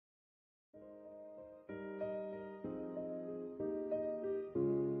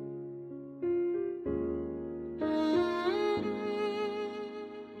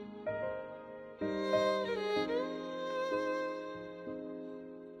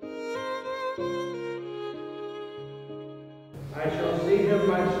I shall see him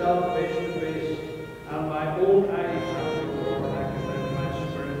myself face to face, and my own eyes shall behold in my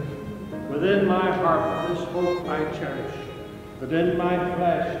spirit. Within my heart this hope I cherish, that in my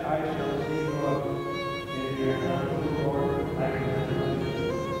flesh I shall see God. In your hands, O Lord, I commend my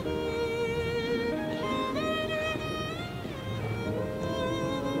spirit.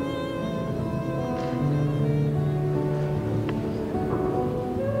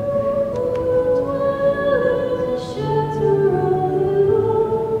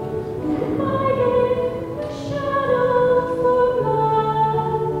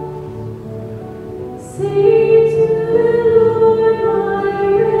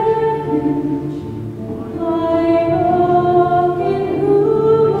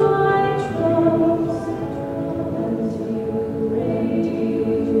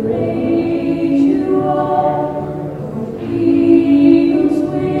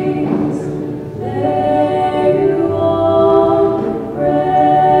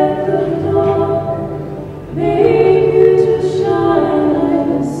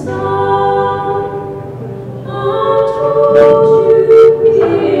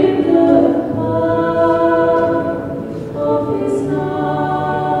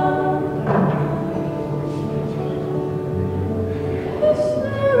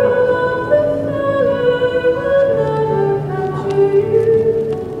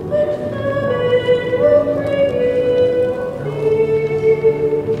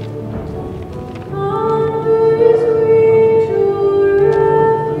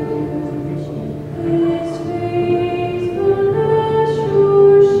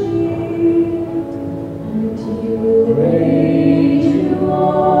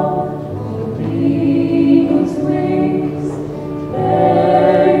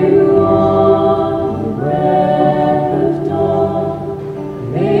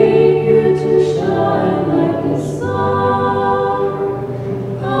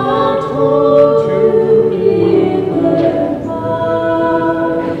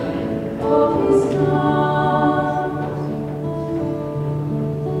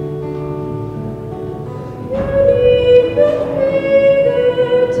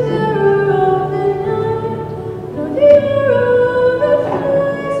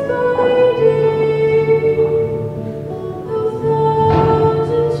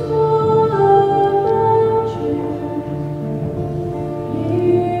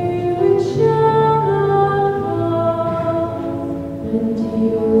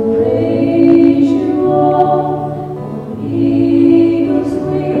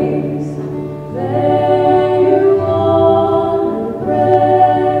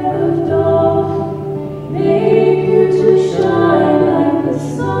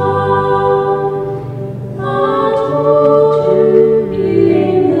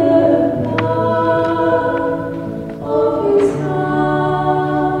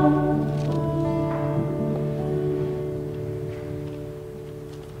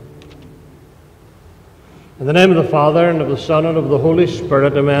 In the name of the Father, and of the Son, and of the Holy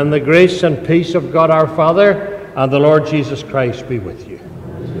Spirit, amen. The grace and peace of God our Father and the Lord Jesus Christ be with you.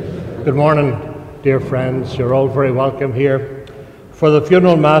 Good morning, dear friends. You're all very welcome here for the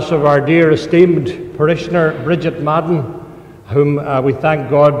funeral mass of our dear esteemed parishioner, Bridget Madden, whom we thank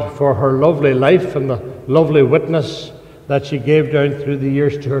God for her lovely life and the lovely witness that she gave down through the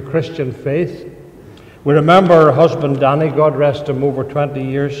years to her Christian faith. We remember her husband, Danny, God rest him, over 20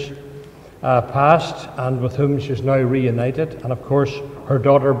 years past, and with whom she's now reunited, and of course her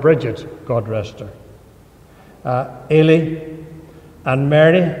daughter Bridget, God rest her. Ailey and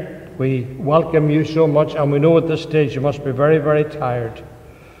Mary, we welcome you so much, and we know at this stage you must be very, very tired,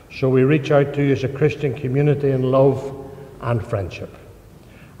 so we reach out to you as a Christian community in love and friendship.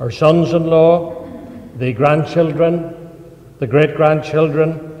 Our sons-in-law, the grandchildren, the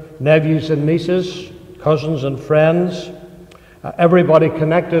great-grandchildren, nephews and nieces, cousins and friends, everybody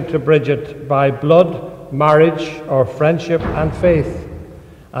connected to Bridget by blood, marriage, or friendship and faith.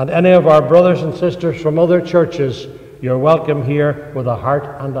 And any of our brothers and sisters from other churches, you're welcome here with a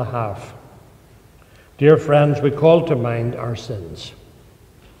heart and a half. Dear friends, we call to mind our sins.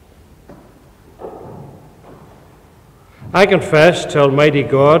 I confess to Almighty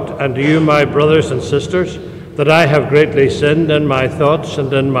God and to you, my brothers and sisters, that I have greatly sinned in my thoughts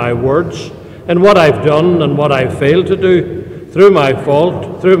and in my words, in what I've done and what I've failed to do, through my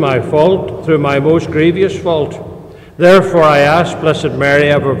fault, through my most grievous fault. Therefore I ask Blessed Mary,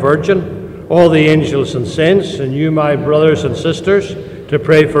 ever Virgin, all the angels and saints, and you, my brothers and sisters, to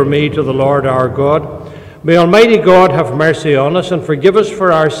pray for me to the Lord our God. May Almighty God have mercy on us and forgive us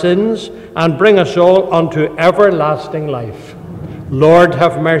for our sins and bring us all unto everlasting life. Lord,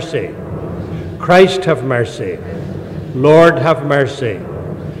 have mercy. Christ, have mercy. Lord, have mercy.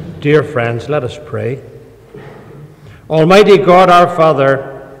 Dear friends, let us pray. Almighty God, our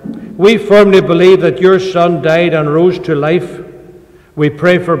Father, we firmly believe that your Son died and rose to life. We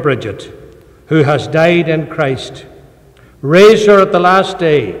pray for Bridget, who has died in Christ. Raise her at the last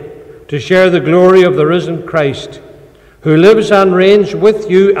day to share the glory of the risen Christ, who lives and reigns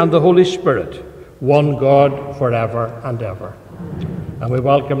with you and the Holy Spirit, one God forever and ever. And we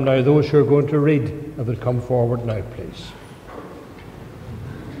welcome now those who are going to read, and will come forward now, please.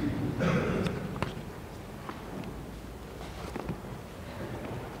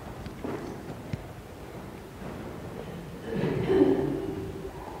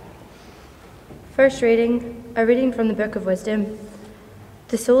 First reading, a reading from the Book of Wisdom.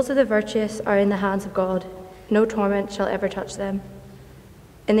 The souls of the virtuous are in the hands of God. No torment shall ever touch them.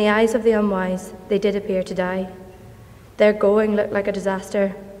 In the eyes of the unwise, they did appear to die. Their going looked like a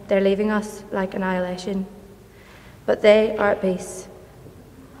disaster, their leaving us like annihilation. But they are at peace.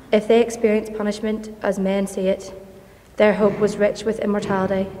 If they experience punishment as men see it, their hope was rich with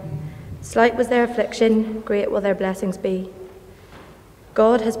immortality. Slight was their affliction, great will their blessings be.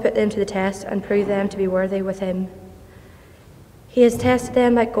 God has put them to the test and proved them to be worthy with him. He has tested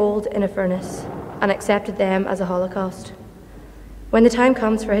them like gold in a furnace and accepted them as a holocaust. When the time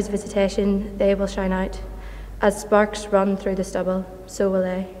comes for his visitation, they will shine out. As sparks run through the stubble, so will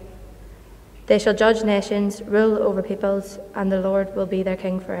they. They shall judge nations, rule over peoples, and the Lord will be their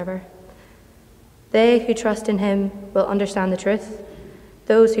king forever. They who trust in him will understand the truth.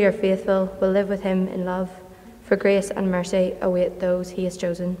 Those who are faithful will live with him in love, for grace and mercy await those he has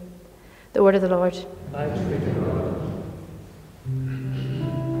chosen. The word of the Lord. Thanks be to God.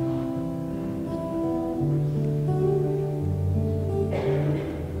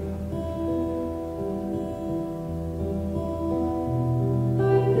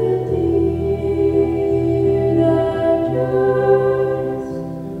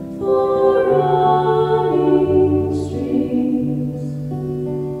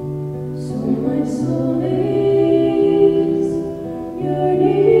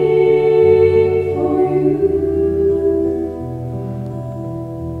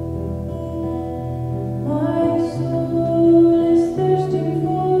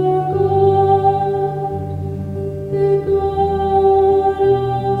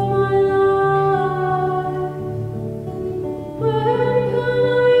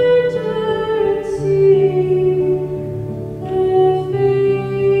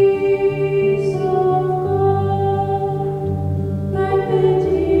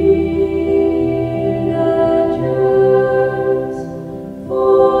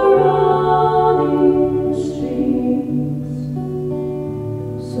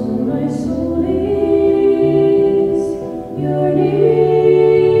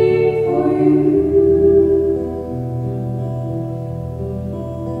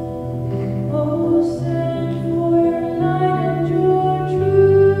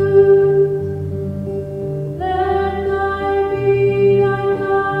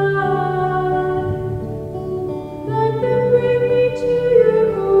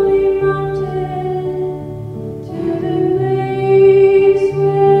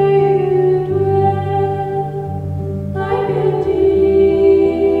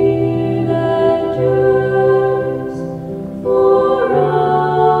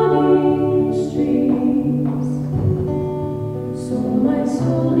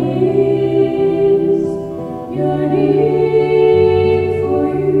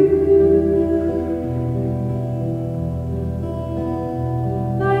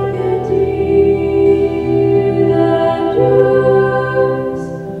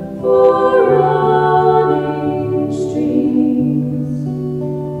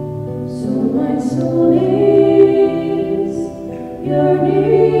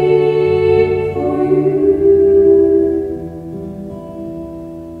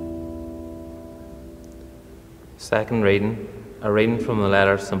 Second reading, a reading from the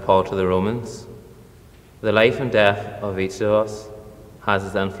letter of St. Paul to the Romans. The life and death of each of us has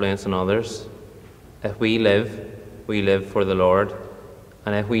its influence on others. If we live for the Lord,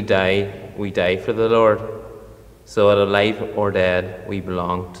 and if we die for the Lord. So whether alive or dead, we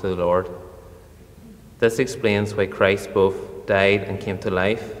belong to the Lord. This explains why Christ both died and came to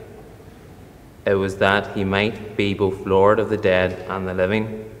life. It was that he might be both Lord of the dead and the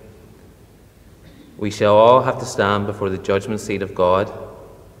living. We shall all have to stand before the judgment seat of God.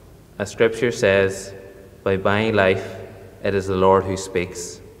 As Scripture says, by my life it is the Lord who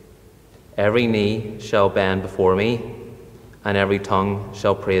speaks. Every knee shall bend before me, and every tongue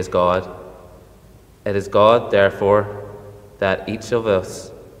shall praise God. It is God, therefore, that each of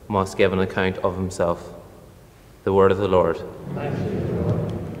us must give an account of himself. The word of the Lord. Thanks be to God.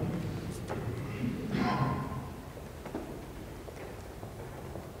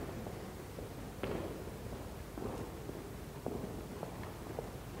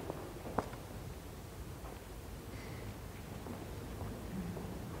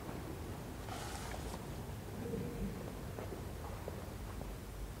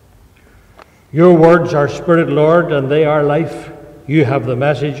 Your words are spirit, Lord, and they are life. You have the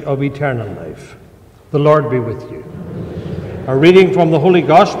message of eternal life. The Lord be with you. A reading from the Holy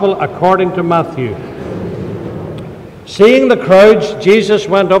Gospel according to Matthew. Seeing the crowds, Jesus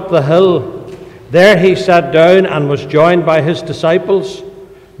went up the hill. There he sat down and was joined by his disciples.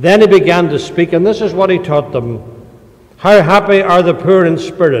 Then he began to speak, and this is what he taught them. How happy are the poor in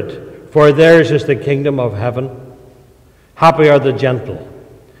spirit, for theirs is the kingdom of heaven. Happy are the gentle.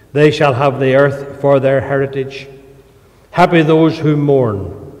 They shall have the earth for their heritage. Happy those who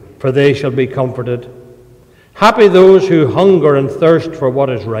mourn, for they shall be comforted. Happy those who hunger and thirst for what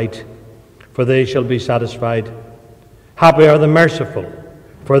is right, for they shall be satisfied. Happy are the merciful,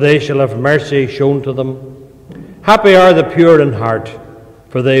 for they shall have mercy shown to them. Happy are the pure in heart,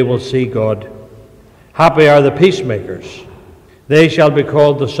 for they will see God. Happy are the peacemakers. They shall be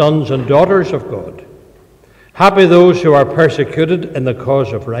called the sons and daughters of God. Happy those who are persecuted in the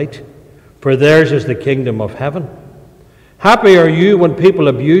cause of right, for theirs is the kingdom of heaven. Happy are you when people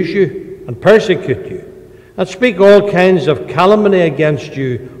abuse you and persecute you, and speak all kinds of calumny against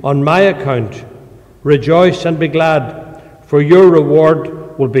you on my account. Rejoice and be glad, for your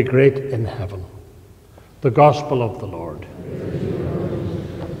reward will be great in heaven. The Gospel of the Lord.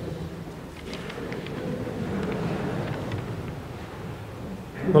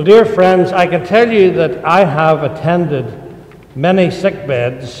 Well, dear friends, I can tell you that I have attended many sick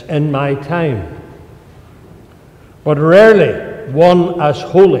beds in my time, but rarely one as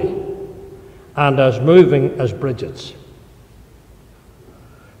holy and as moving as Bridget's.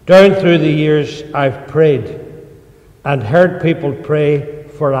 Down through the years, I've prayed and heard people pray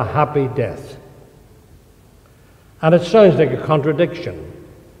for a happy death. And it sounds like a contradiction,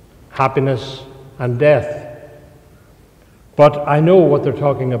 happiness and death. But I know what they're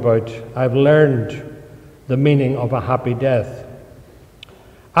talking about. I've learned the meaning of a happy death.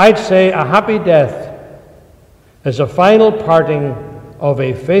 I'd say a happy death is a final parting of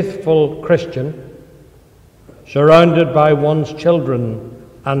a faithful Christian, surrounded by one's children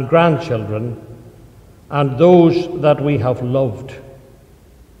and grandchildren and those that we have loved,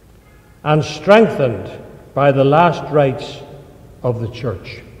 and strengthened by the last rites of the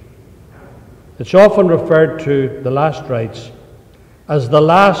church. It's often referred to, the last rites, as the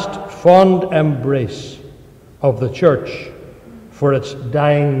last fond embrace of the church for its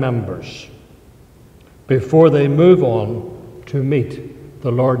dying members before they move on to meet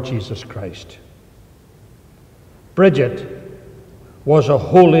the Lord Jesus Christ. Bridget was a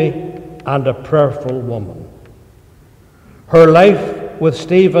holy and a prayerful woman. Her life with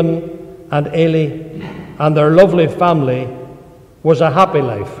Stephen and Ailey and their lovely family was a happy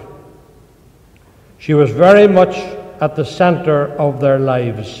life. She was very much at the center of their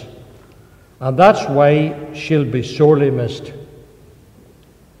lives, and that's why she'll be sorely missed.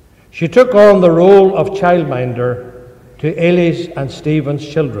 She took on the role of childminder to Ailey's and Stephen's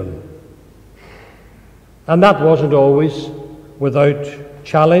children, and that wasn't always without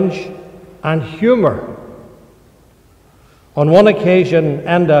challenge and humour. On one occasion,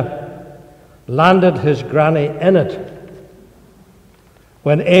 Enda landed his granny in it.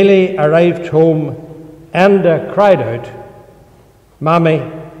 When Ailey arrived home, Enda cried out, "Mammy,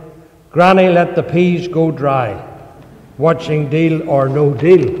 Granny let the peas go dry, watching Deal or No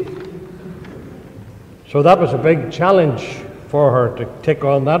Deal." So that was a big challenge for her to take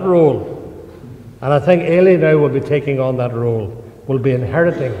on that role. And I think Ailey now will be taking on that role, will be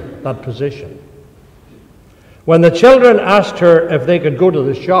inheriting that position. When the children asked her if they could go to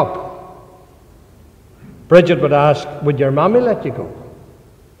the shop, Bridget would ask, "Would your mammy let you go?"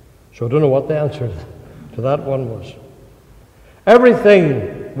 So I don't know what the answer to that one was.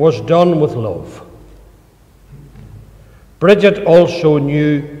 Everything was done with love. Bridget also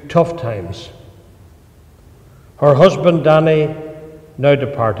knew tough times. Her husband Danny, now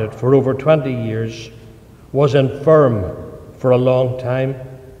departed for over 20 years, was infirm for a long time,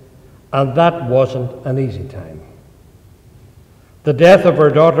 and that wasn't an easy time. The death of her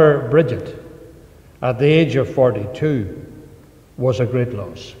daughter Bridget at the age of 42 was a great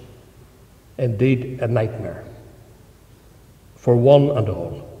loss. Indeed, a nightmare for one and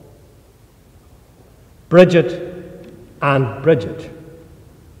all. Bridget and Bridget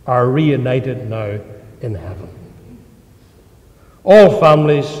are reunited now in heaven. All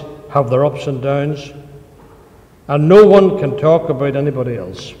families have their ups and downs, and no one can talk about anybody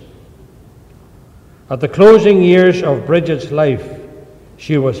else. At the closing years of Bridget's life,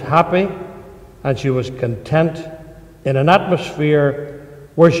 she was happy and she was content in an atmosphere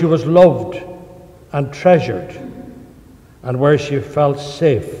where she was loved and treasured and where she felt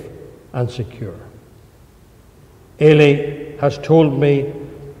safe and secure. Ailey has told me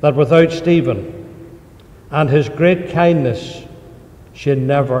that without Stephen and his great kindness, she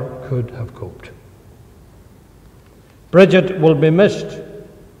never could have coped. Bridget will be missed,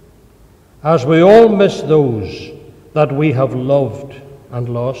 as we all miss those that we have loved and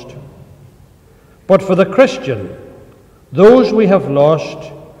lost. But for the Christian, those we have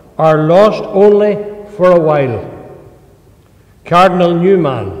lost are lost only for a while. Cardinal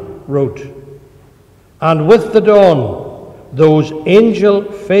Newman wrote, "And with the dawn, those angel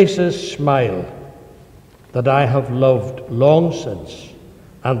faces smile that I have loved long since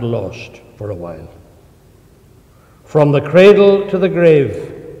and lost for a while." From the cradle to the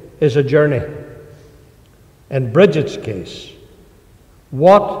grave is a journey. In Bridget's case,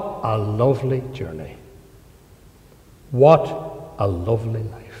 what a lovely journey. What a lovely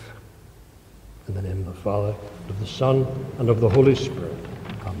life. In the name of the Father, and of the Son, and of the Holy Spirit.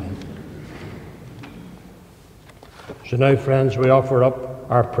 Amen. So now, friends, we offer up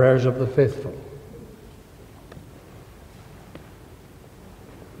our prayers of the faithful.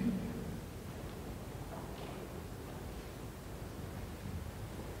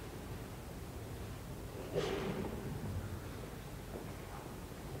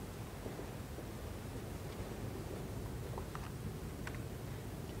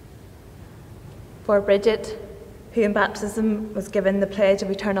 For Bridget, who in baptism was given the pledge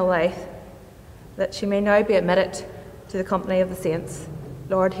of eternal life, that she may now be admitted to the company of the saints.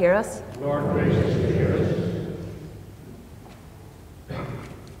 Lord, hear us. Lord, graciously hear us.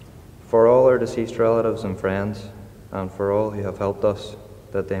 For all our deceased relatives and friends, and for all who have helped us,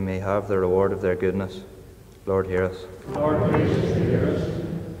 that they may have the reward of their goodness. Lord, hear us. Lord, graciously hear us.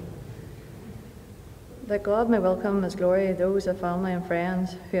 That God may welcome His glory those of family and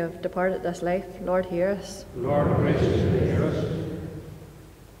friends who have departed this life. Lord, hear us. Lord, graciously hear us.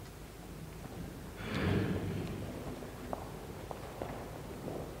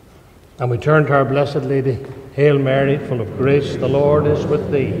 And we turn to our Blessed Lady. Hail Mary, full of grace, the Lord is with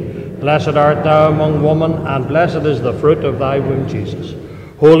thee. Blessed art thou among women, and blessed is the fruit of thy womb, Jesus.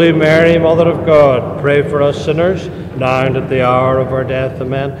 Holy Mary, Mother of God, pray for us sinners, now and at the hour of our death.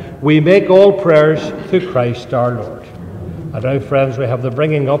 Amen. We make all prayers through Christ our Lord. And now, friends, we have the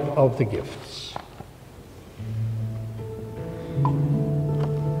bringing up of the gifts.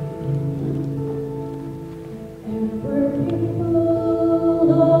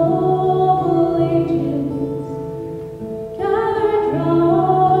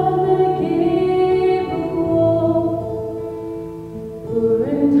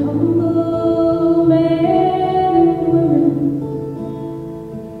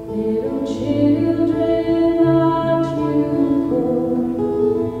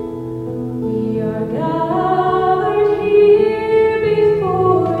 We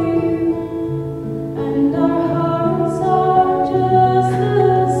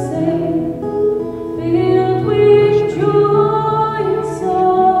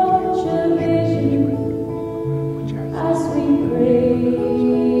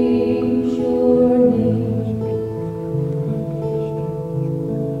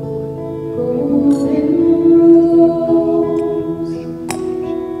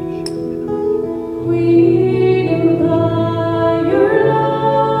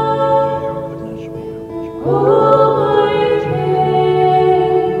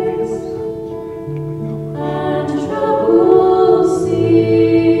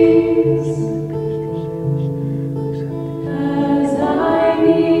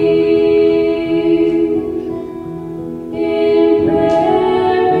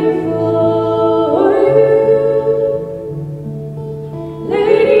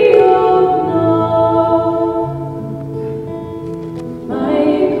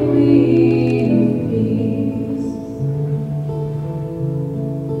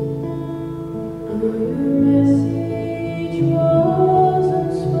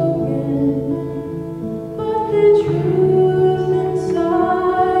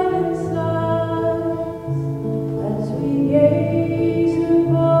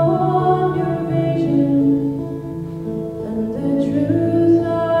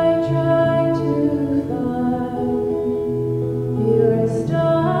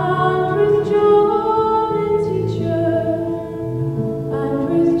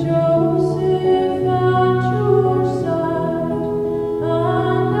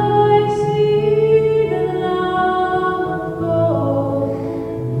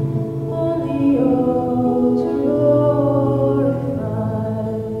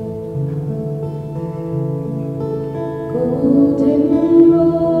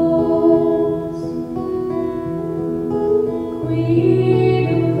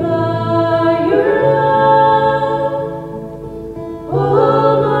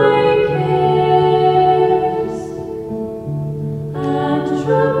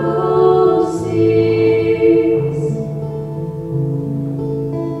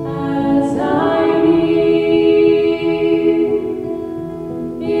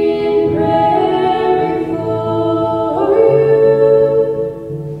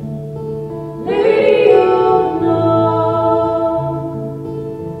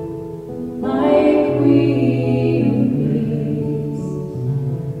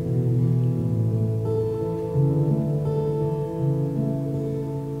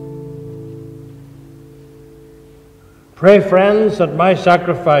Pray, friends, that my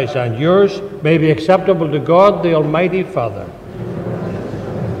sacrifice and yours may be acceptable to God, the Almighty Father.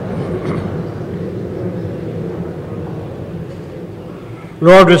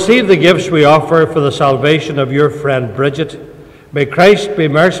 Lord, receive the gifts we offer for the salvation of your friend Bridget. May Christ be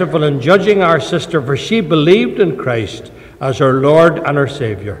merciful in judging our sister, for she believed in Christ as her Lord and her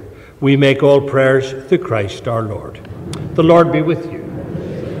Saviour. We make all prayers through Christ our Lord. The Lord be with you.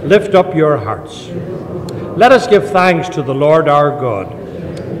 Lift up your hearts. Let us give thanks to the Lord our God.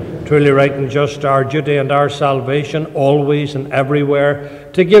 Truly right and just our duty and our salvation, always and everywhere,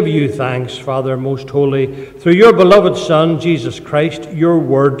 to give you thanks, Father most holy, through your beloved Son, Jesus Christ, your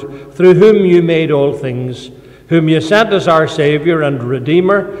Word, through whom you made all things, whom you sent as our Saviour and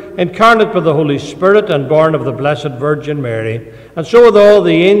Redeemer, incarnate by the Holy Spirit and born of the Blessed Virgin Mary. And so with all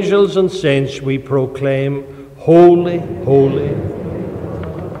the angels and saints we proclaim, Holy, holy.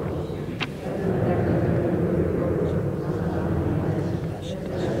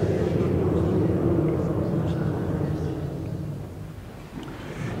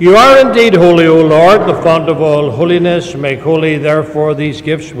 You are indeed holy, O Lord, the fount of all holiness. Make holy, therefore, these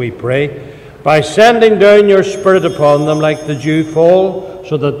gifts, we pray, by sending down your Spirit upon them like the dew fall,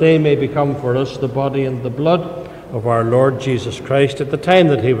 so that they may become for us the body and the blood of our Lord Jesus Christ. At the time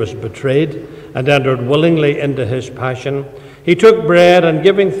that he was betrayed and entered willingly into his passion, he took bread and,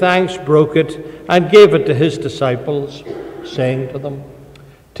 giving thanks, broke it and gave it to his disciples, saying to them,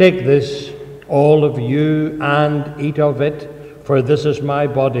 "Take this, all of you, and eat of it, for this is my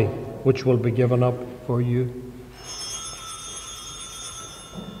body, which will be given up for you."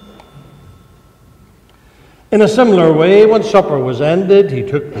 In a similar way, when supper was ended, he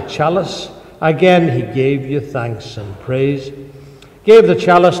took the chalice. Again he gave you thanks and praise, gave the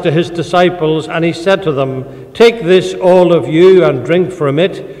chalice to his disciples, and he said to them, "Take this, all of you, and drink from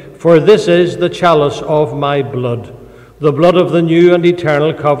it, for this is the chalice of my blood, the blood of the new and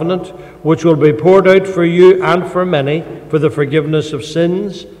eternal covenant, which will be poured out for you and for many for the forgiveness of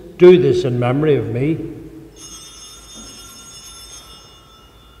sins. Do this in memory of me."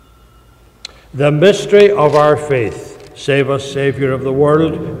 The mystery of our faith. Save us, Saviour of the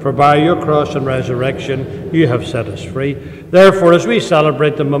world, for by your cross and resurrection you have set us free. Therefore, as we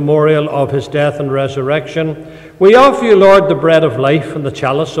celebrate the memorial of his death and resurrection, we offer you, Lord, the bread of life and the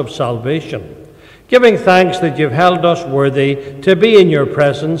chalice of salvation, giving thanks that you've held us worthy to be in your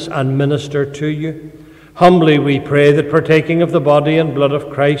presence and minister to you. Humbly we pray that, partaking of the body and blood of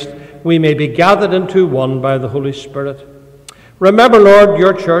Christ, we may be gathered into one by the Holy Spirit. Remember, Lord,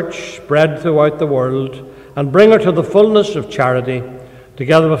 your church spread throughout the world, and bring her to the fullness of charity,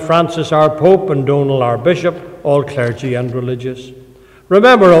 together with Francis our Pope and Donal our Bishop, all clergy and religious.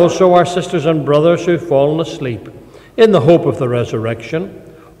 Remember also our sisters and brothers who've fallen asleep in the hope of the resurrection,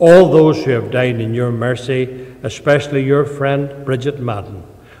 all those who have died in your mercy, especially your friend Bridget Madden.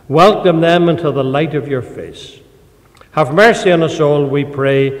 Welcome them into the light of your face. Have mercy on us all, we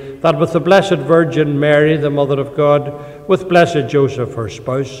pray, that with the Blessed Virgin Mary, the Mother of God, with blessed Joseph, her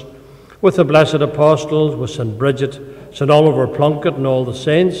spouse, with the blessed apostles, with St. Bridget, St. Oliver Plunkett, and all the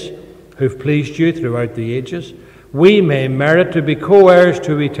saints who've pleased you throughout the ages, we may merit to be co-heirs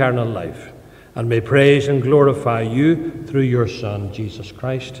to eternal life, and may praise and glorify you through your Son, Jesus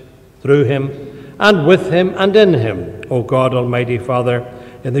Christ. Through him, and with him, and in him, O God, Almighty Father,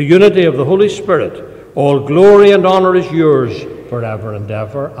 in the unity of the Holy Spirit, all glory and honour is yours forever and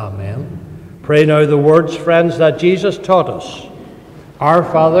ever. Amen. Pray now the words, friends, that Jesus taught us. Our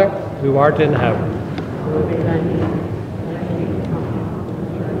Father, who art in heaven, hallowed be thy name. Thy kingdom come.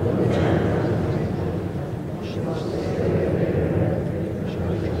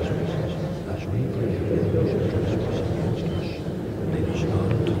 As we forgive those who trespass against us, lead us not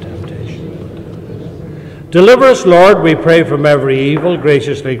into temptation. Deliver us, Lord, we pray, from every evil.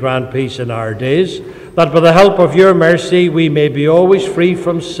 Graciously grant peace in our days, that by the help of your mercy we may be always free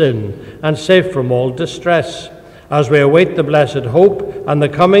from sin and safe from all distress, as we await the blessed hope and the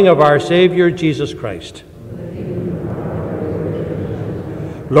coming of our Saviour, Jesus Christ.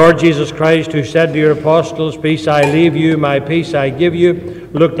 Lord Jesus Christ, who said to your apostles, "Peace I leave you, my peace I give you,"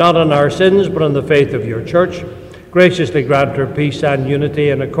 look not on our sins, but on the faith of your church. Graciously grant her peace and unity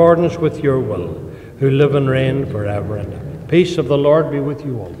in accordance with your will, who live and reign forever and ever. Peace of the Lord be with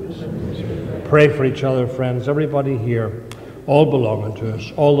you always. Pray for each other, friends, everybody here, all belonging to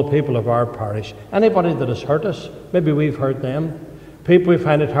us, all the people of our parish. Anybody that has hurt us, maybe we've hurt them. People we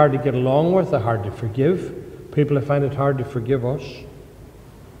find it hard to get along with, they're hard to forgive. People who find it hard to forgive us.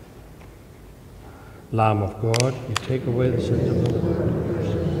 Lamb of God, you take away the sins of the world.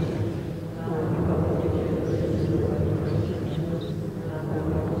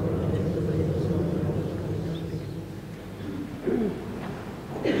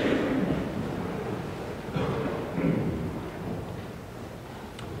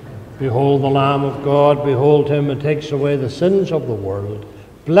 Behold the Lamb of God, behold him who takes away the sins of the world.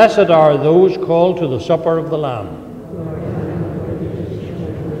 Blessed are those called to the supper of the Lamb.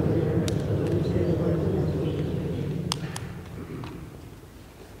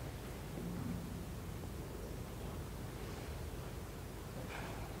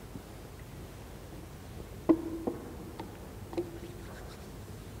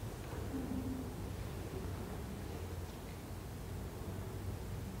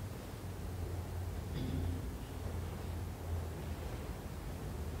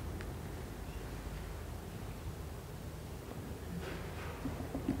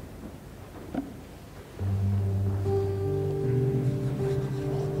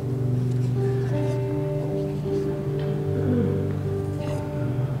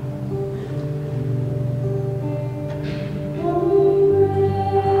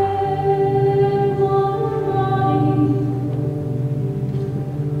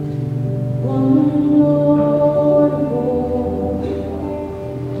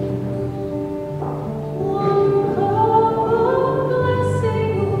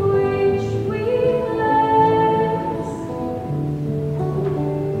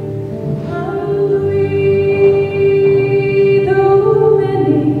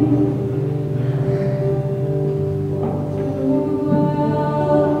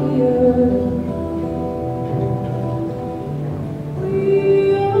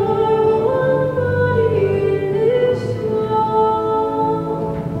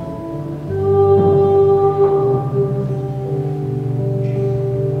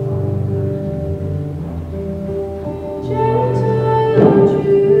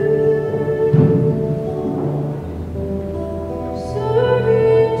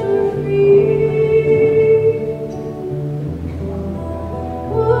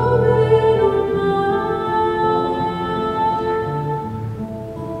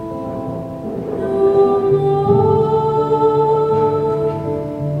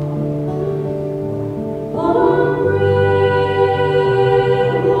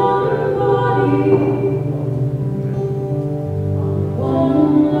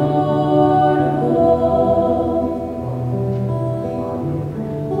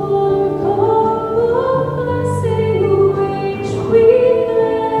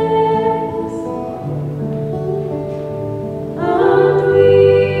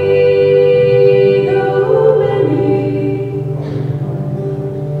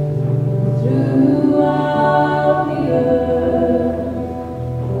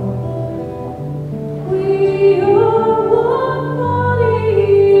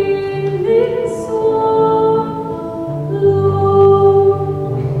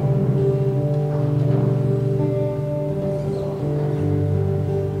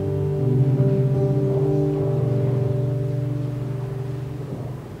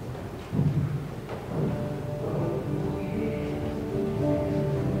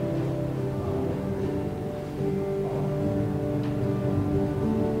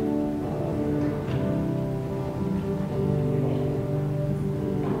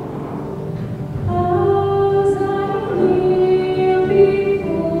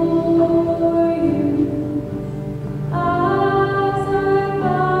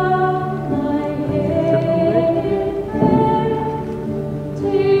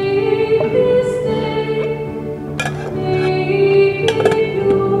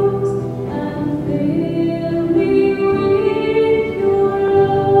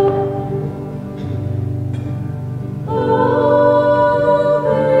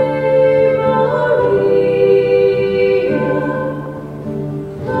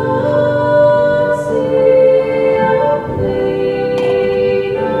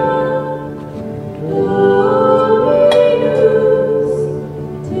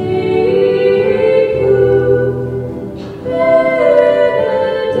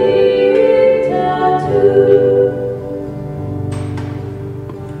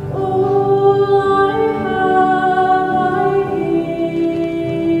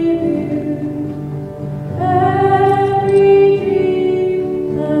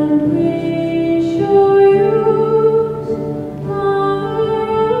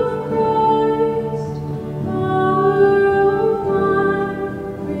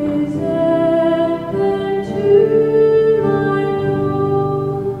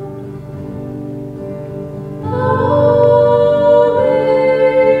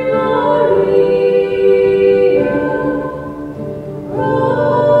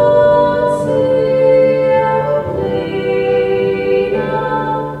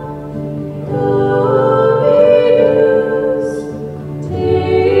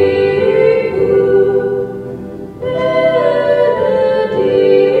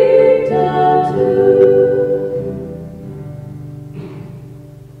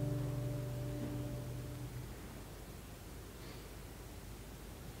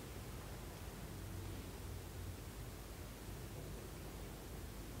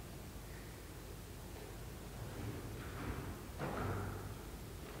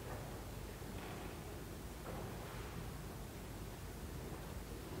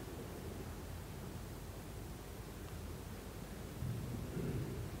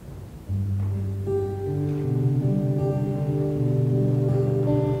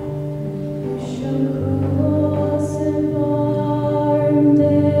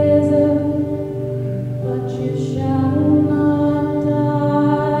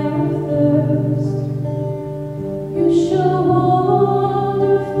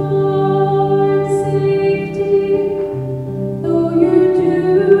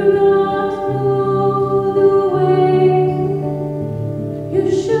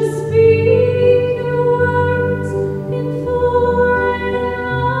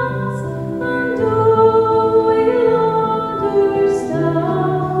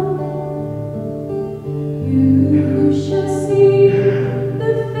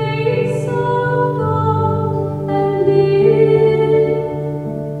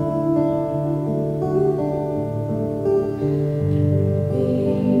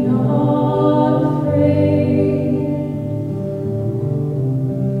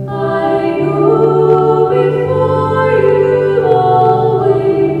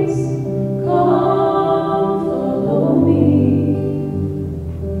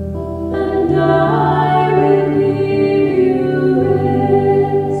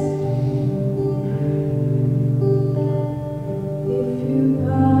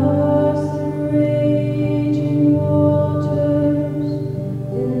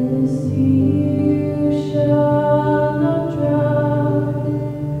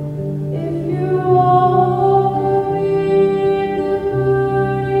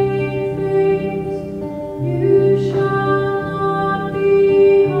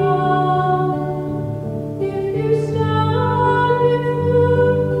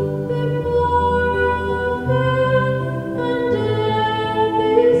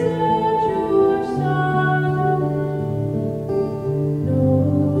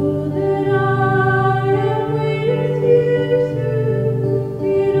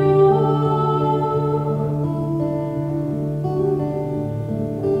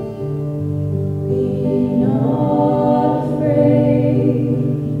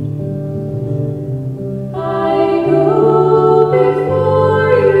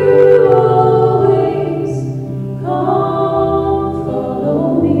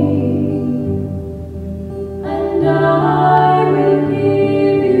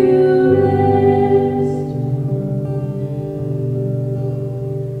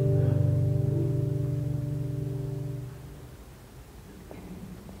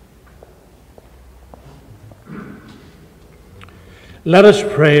 Let us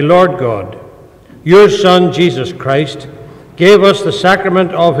pray. Lord God, your Son, Jesus Christ, gave us the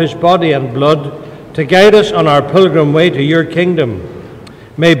sacrament of his body and blood to guide us on our pilgrim way to your kingdom.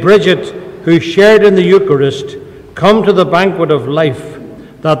 May Bridget, who shared in the Eucharist, come to the banquet of life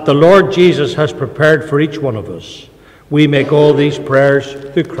that the Lord Jesus has prepared for each one of us. We make all these prayers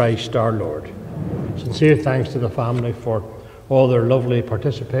through Christ our Lord. Sincere thanks to the family for all their lovely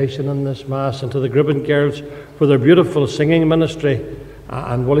participation in this Mass, and to the 𝐏𝐥𝐮𝐧𝐤𝐞𝐭 for their beautiful singing ministry,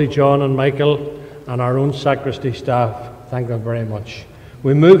 and Willie, John and Michael and our own sacristy staff. Thank them very much.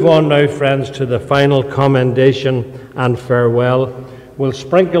 We move on now, friends, to the final commendation and farewell. We'll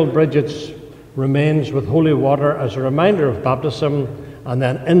sprinkle Bridget's remains with holy water as a reminder of baptism, and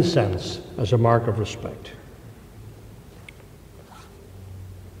then incense as a mark of respect.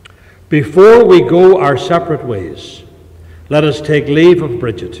 Before we go our separate ways, let us take leave of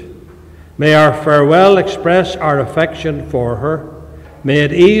Bridget. May our farewell express our affection for her. May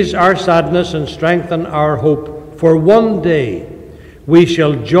it ease our sadness and strengthen our hope, for one day we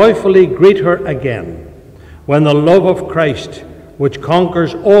shall joyfully greet her again, when the love of Christ, which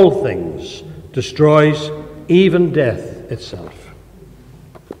conquers all things, destroys even death itself.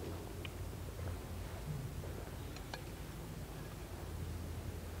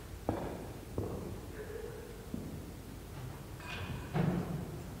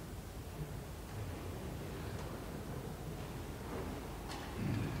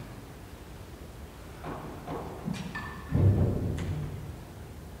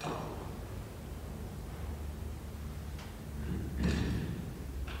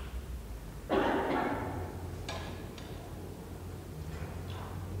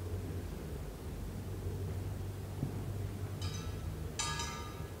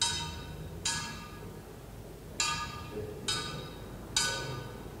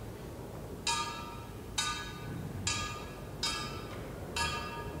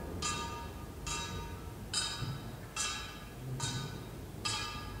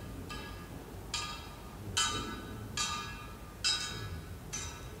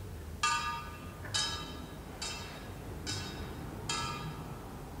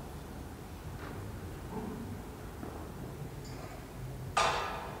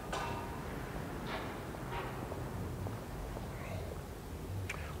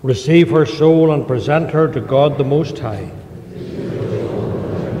 Receive her soul and present her to God the Most High.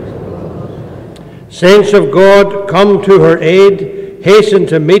 Saints of God, come to her aid. Hasten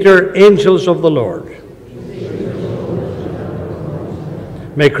to meet her, angels of the Lord.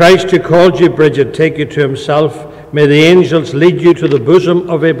 May Christ, who called you, Bridget, take you to himself. May the angels lead you to the bosom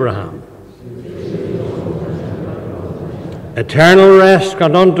of Abraham. Eternal rest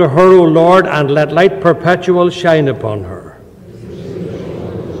grant unto her, O Lord, and let light perpetual shine upon her.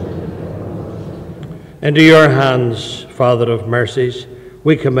 Into your hands, Father of mercies,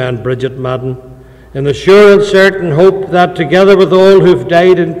 we commend Bridget Madden, in the sure and certain hope that, together with all who've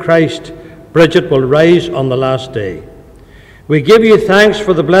died in Christ, Bridget will rise on the last day. We give you thanks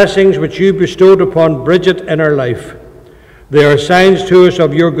for the blessings which you bestowed upon Bridget in her life. They are signs to us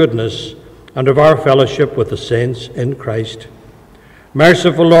of your goodness and of our fellowship with the saints in Christ.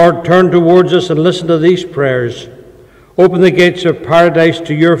 Merciful Lord, turn towards us and listen to these prayers. Open the gates of paradise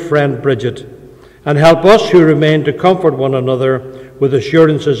to your friend Bridget, and help us who remain to comfort one another with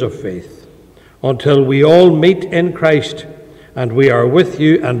assurances of faith, until we all meet in Christ and we are with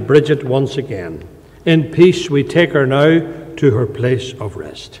you and Bridget once again. In peace we take her now to her place of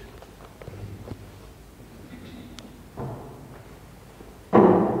rest.